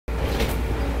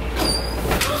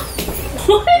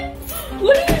What?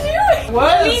 What are you doing?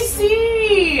 What? Let me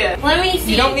see. Let me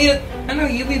see. You don't need it. I know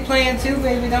you be playing too,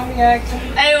 baby. Don't be acting.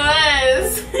 I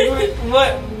was.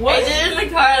 What? I did it in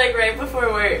the car like right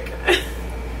before work.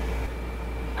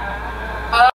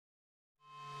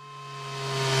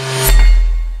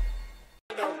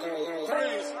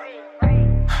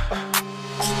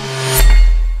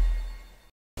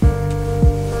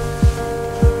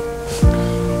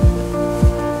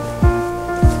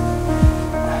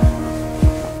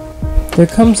 There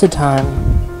comes a time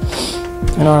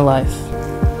in our life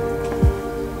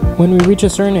when we reach a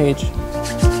certain age,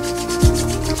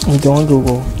 we go on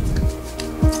Google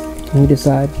and we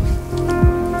decide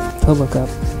to look up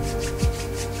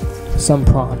some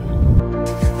prawn.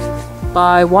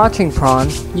 By watching prawn,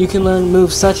 you can learn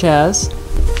moves such as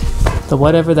the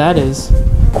whatever that is,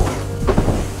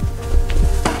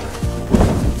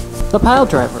 the pile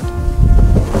driver,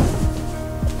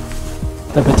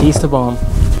 the Batista bomb,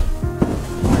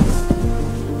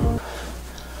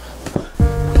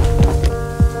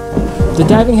 the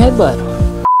diving headbutt.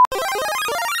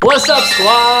 What's up,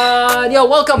 squad? Yo,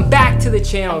 welcome back to the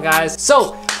channel, guys.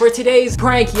 So for today's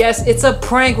prank, yes, it's a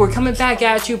prank. We're coming back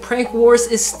at you. Prank Wars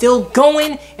is still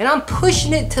going and I'm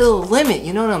pushing it to the limit,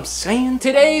 you know what I'm saying?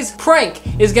 Today's prank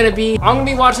is gonna be, I'm gonna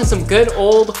be watching some good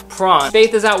old prawn.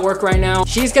 Faith is at work right now.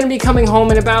 She's gonna be coming home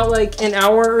in about like an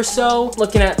hour or so.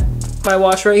 Looking at my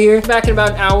watch right here. Back in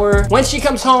about an hour. When she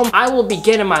comes home, I will be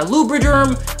getting my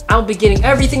lubriderm. I'll be getting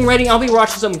everything ready. I'll be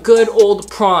watching some good old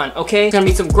prawn, okay? It's gonna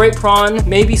be some great prawn,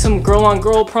 maybe some girl on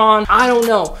girl prawn. I don't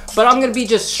know, but I'm gonna be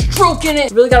just stroking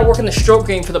it. Really gotta work on the stroke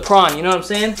game for the prawn, you know what I'm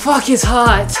saying? Fuck, it's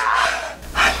hot.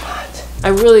 I'm hot. I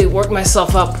really worked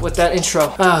myself up with that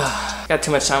intro. Got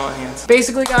too much time on hands.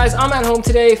 Basically, guys, I'm at home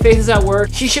today. Faith is at work.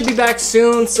 She should be back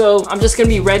soon, so I'm just gonna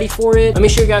be ready for it. Let me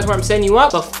show you guys where I'm setting you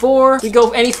up. Before we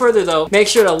go any further, though, make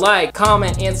sure to like,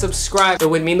 comment, and subscribe. It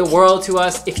would mean the world to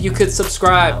us if you could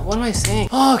subscribe. What am I saying?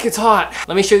 Oh, it's hot.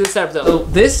 Let me show you the setup, though. So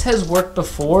this has worked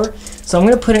before, so I'm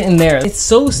gonna put it in there. It's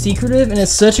so secretive, and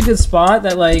it's such a good spot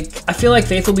that, like, I feel like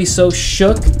Faith will be so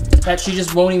shook that she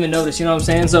just won't even notice, you know what I'm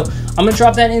saying? So I'm gonna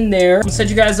drop that in there. I'm gonna set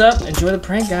you guys up. Enjoy the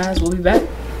prank, guys. We'll be back.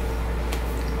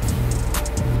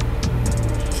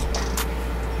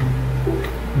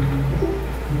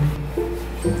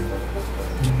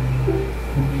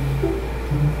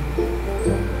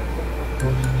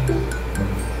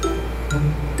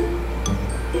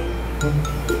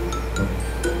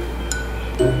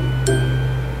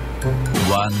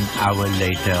 One hour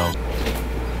later.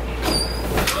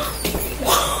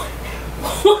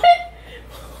 What?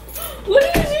 What are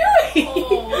you doing?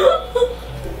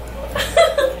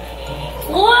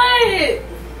 What?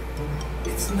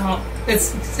 It's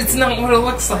not what it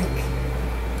looks like.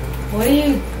 What are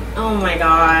you? Oh my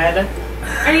god.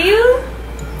 Are you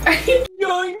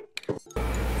Yoink.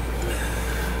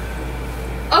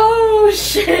 Oh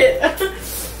shit.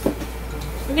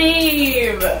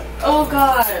 Babe. Oh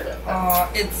god.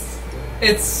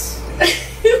 It's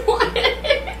What?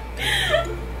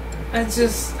 I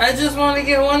just want to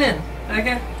get one in.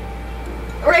 Okay.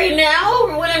 Right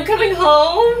now, when I'm coming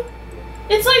home,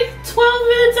 it's like 12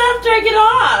 minutes after I get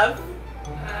off.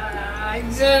 I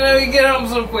didn't know you get home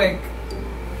so quick.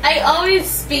 I always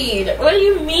speed. What do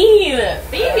you mean?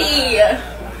 Baby!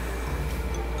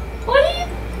 What do you...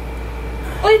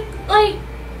 What, like...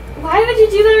 Why would you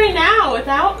do that right now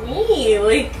without me?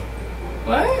 Like...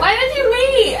 What? Why would you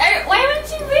wait? Why would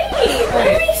you wait?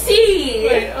 Let me see.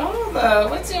 Wait, hold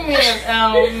up. What you mean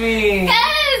without me?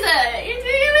 Yes! You're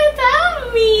doing it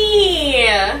without me!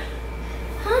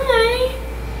 Hi.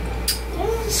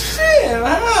 Oh, shit.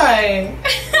 Hi.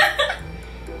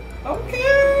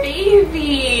 Okay.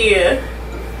 Baby.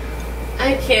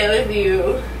 I can't with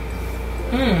you.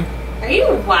 Are you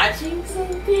watching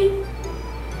something?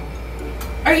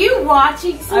 Are you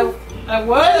watching something? I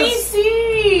was. Let me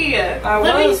see. I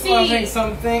was watching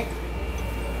something.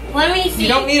 Let me see. You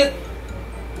don't need it.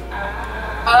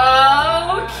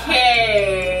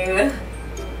 Okay.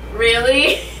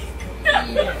 Really?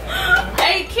 Yeah.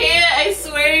 I can't. I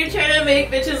swear you're trying to make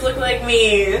bitches look like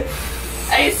me.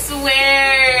 I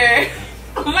swear.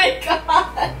 Oh my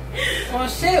god. Well,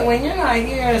 shit. When you're not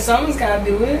here, someone's gotta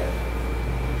do it.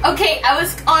 Okay, I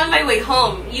was on my way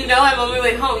home. You know I'm on my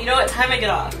way home. You know what time I get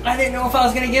off. I didn't know if I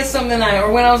was gonna get some tonight or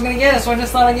when I was gonna get it, so I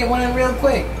just thought I'd get one in real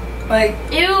quick. Like,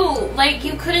 ew, like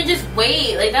you couldn't just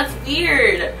wait. Like that's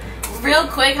weird. Real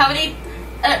quick, how many...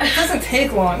 it doesn't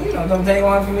take long. You know, it don't take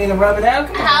long for me to rub it out.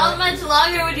 Come on. How much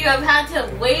longer would you have had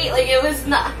to wait? Like it was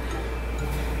not...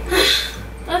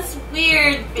 That's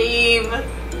weird, babe.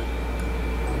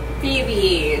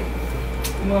 Baby.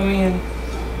 Well, I mean,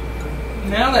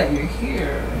 Now that you're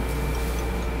here.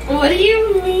 What do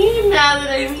you mean now that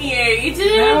I'm here? You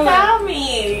didn't allow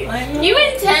me. I know. You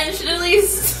intentionally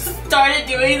started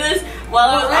doing this while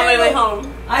I was on my way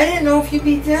home. I didn't know if you'd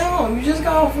be down. You just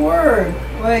got off work.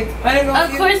 Like, I didn't know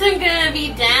if Of course I'm gonna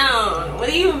be down. What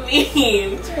do you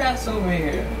mean? Get your ass over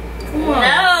here. Come on.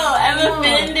 No, I'm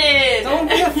offended. Don't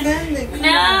be offended. Come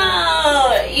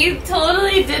No, you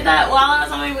totally did that while I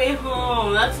was on my way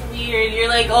home. That's weird. You're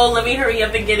like, oh, let me hurry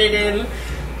up and get it in.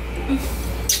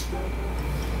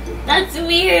 That's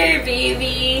weird,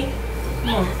 baby.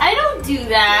 Come on. I don't do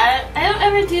that. I don't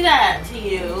ever do that to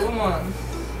you. Come on.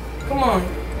 Come on.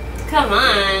 Come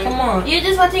on. Come on. You're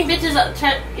just watching bitches.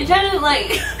 You're trying to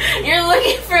like. You're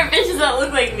looking for bitches that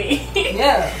look like me.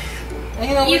 Yeah. And,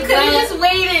 you know, You could have just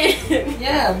waited.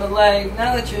 Yeah, but like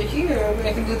now that you're here,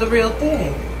 I can do the real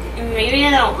thing. Maybe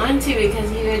I don't want to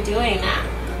because you were doing that.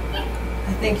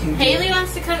 I think you. Haley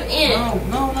wants to come in.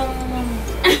 No.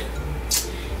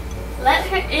 Let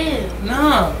her in.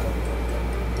 No.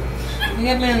 We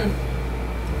have been.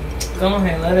 Go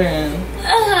ahead, let her in.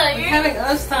 We're You're having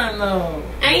us time though.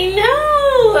 I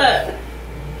know.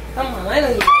 Come on, I know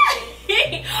you.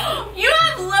 You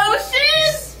have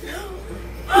lotion?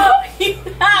 You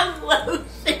have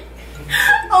lotion.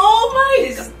 Oh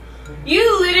my god. You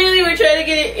literally were trying to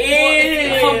get it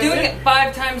in. If I'm doing it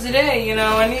 5 times a day, you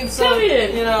know, I need some,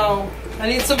 you know, I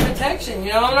need some protection.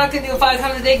 You know, I'm not gonna do it 5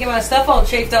 times a day, get my stuff all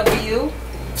chafed up for you.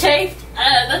 Chafed?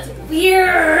 That's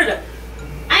weird.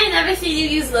 I never seen you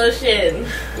use lotion.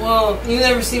 Well, you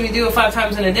never see me do it 5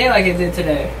 times in a day like I did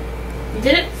today. You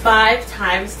did it 5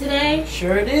 times today?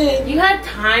 Sure did. You had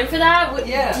time for that? What,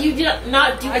 yeah. You did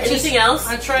not do anything else?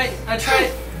 I try,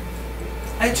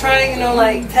 you know,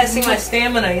 like, testing my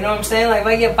stamina, you know what I'm saying? Like, if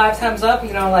I get 5 times up,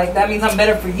 you know, like, that means I'm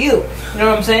better for you. You know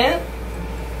what I'm saying?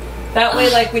 That way,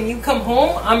 like, when you come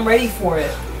home, I'm ready for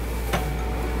it.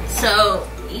 So,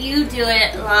 you do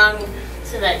it long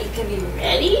so that you can be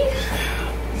ready?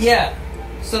 Yeah.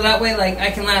 So that way, like,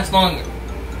 I can last longer.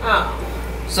 Oh.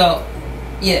 So,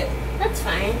 yeah. That's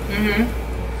fine. Mm-hmm.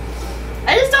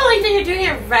 I just don't like that you're doing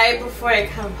it right before I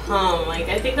come home. Like,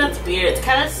 I think that's weird. It's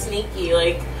kind of sneaky,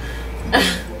 like...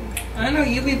 I know,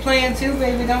 you be playing too,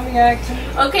 baby. Don't be acting.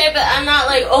 Okay, but I'm not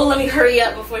like, oh, let me hurry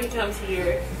up before he comes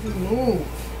here. Move.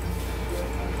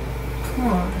 Come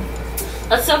on.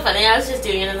 That's so funny. I was just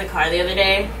doing it in the car the other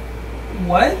day.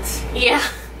 What? Yeah.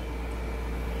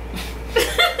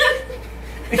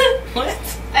 What?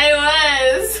 I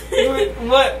was.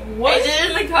 What? I did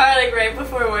it in the car like right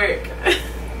before work.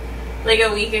 Like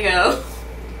a week ago.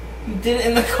 You did it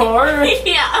in the car?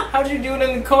 Yeah. How'd you do it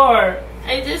in the car?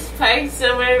 I just parked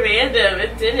somewhere random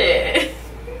and did it.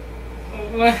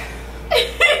 What?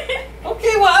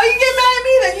 Okay, well, how you get mad at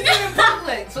me then? You did it in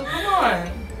public, so come on.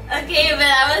 Okay, but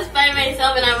I was by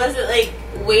myself and I wasn't like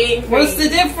waiting for What's you. the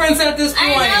difference at this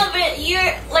point? I know, but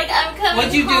you're like, I'm coming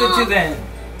What'd you home. do it to then?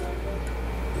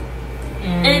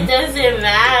 It doesn't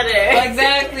matter.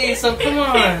 Exactly, so come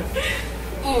on.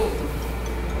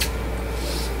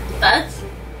 That's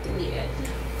weird.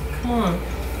 Come on.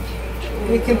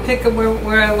 We can pick up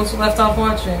where I was left off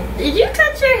watching. Did you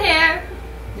cut your hair?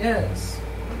 Yes.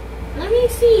 Let me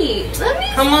see. Let me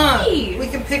see. Come on. We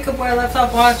can pick up where I left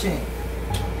off watching.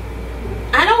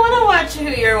 I don't want to watch who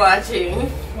you're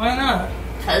watching. Why not?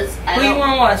 Because I Who don't... you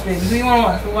want to watch, baby? Who you want to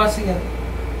watch? We'll watch together.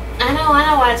 I don't want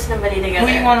to watch nobody together.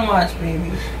 Who you want to watch,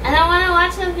 baby? I don't want to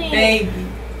watch nothing. Baby.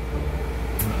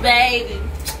 Baby.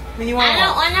 Who you want I to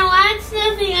don't watch? want to watch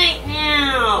nothing right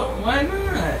now. Why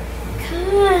not?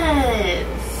 Cause...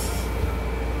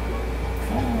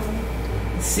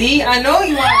 See, I know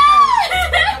you want to.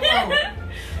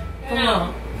 Come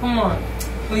on. Come on.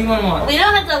 Who you want to watch? We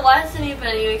don't have to watch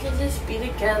anybody. We can just be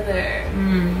together.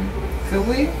 Could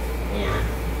we? Yeah.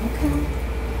 Okay.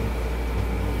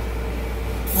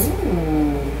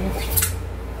 Ooh.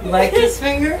 You like this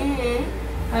finger?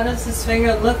 How does this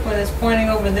finger look when it's pointing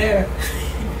over there?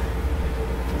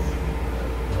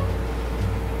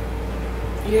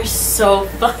 You're so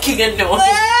fucking annoying.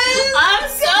 I'm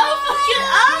so fucking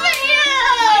over you.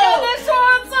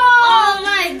 Oh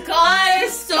my god, you're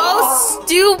so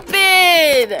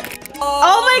stupid.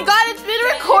 Oh my god, it's been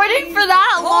recording for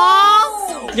that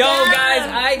long? Yo, guys,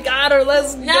 I got her.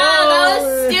 Let's go. No, that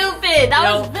was stupid.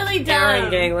 That was really dumb. Aaron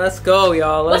gang, let's go,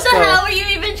 y'all. Let's What the go. hell were you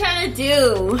even trying to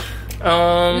do?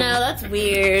 No, that's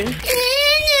weird.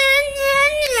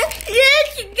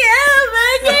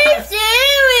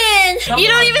 You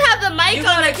don't even have the mic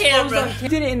on the camera. You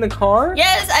did it in the car?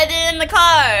 Yes, I did it in the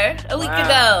car a week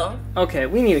ago. Okay,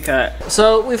 we need a cut.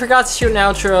 So we forgot to shoot an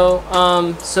outro.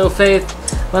 So Faith,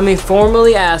 let me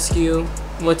formally ask you,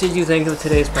 What did you think of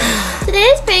today's prank?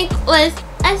 Today's prank was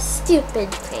a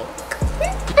stupid prank.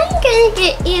 I'm gonna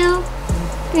get you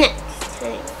next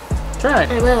time. Try.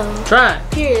 I will. Try.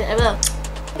 Period, I will.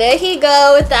 There he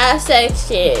go with that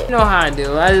section. You know how I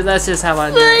do. That's just how I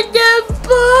do. For the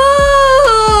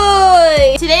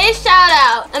boy! Today's shout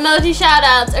out, emoji shout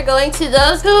outs, are going to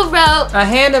those who wrote A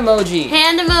hand emoji.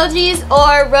 hand emojis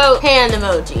or wrote hand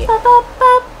emoji.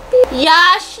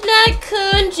 Yashna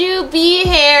Kunju B.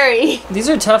 Harry. These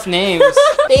are tough names.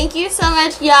 Thank you so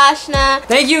much, Yashna.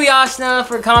 Thank you, Yashna,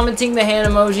 for commenting the hand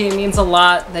emoji. It means a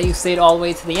lot that you stayed all the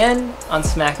way to the end on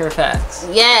Smacker Facts.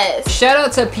 Yes. Shout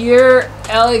out to Pierre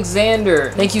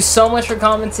Alexander. Thank you so much for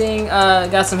commenting.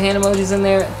 Got some hand emojis in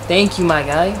there. Thank you, my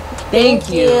guy. Thank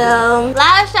you.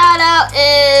 Last shout out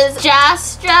is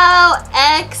Jastro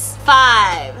X5.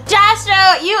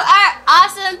 Jastro, you are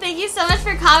awesome. Thank you so much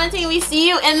for commenting. We see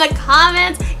you in the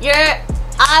comments. You're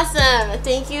awesome.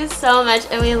 Thank you so much,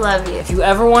 and we love you. If you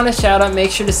ever want a shout out,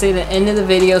 make sure to say the end of the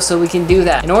video so we can do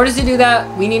that. In order to do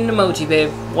that, we need an emoji, babe.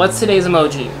 What's today's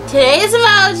emoji? Today's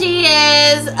emoji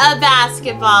is a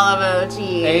basketball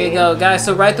emoji. There you go, guys.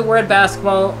 So write the word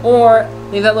basketball or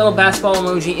leave that little basketball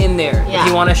emoji in there if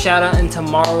you want a shout out in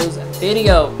tomorrow's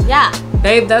video. Yeah.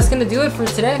 Babe, that's gonna do it for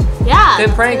today. Yeah. Good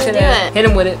prank today. Hit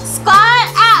him with it. Squad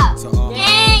out.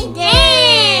 Gang,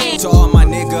 gang. To all my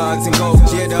niggas and go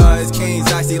getters,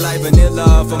 kings, icy like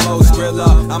vanilla for most thriller.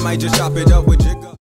 I might just chop it up with jigger.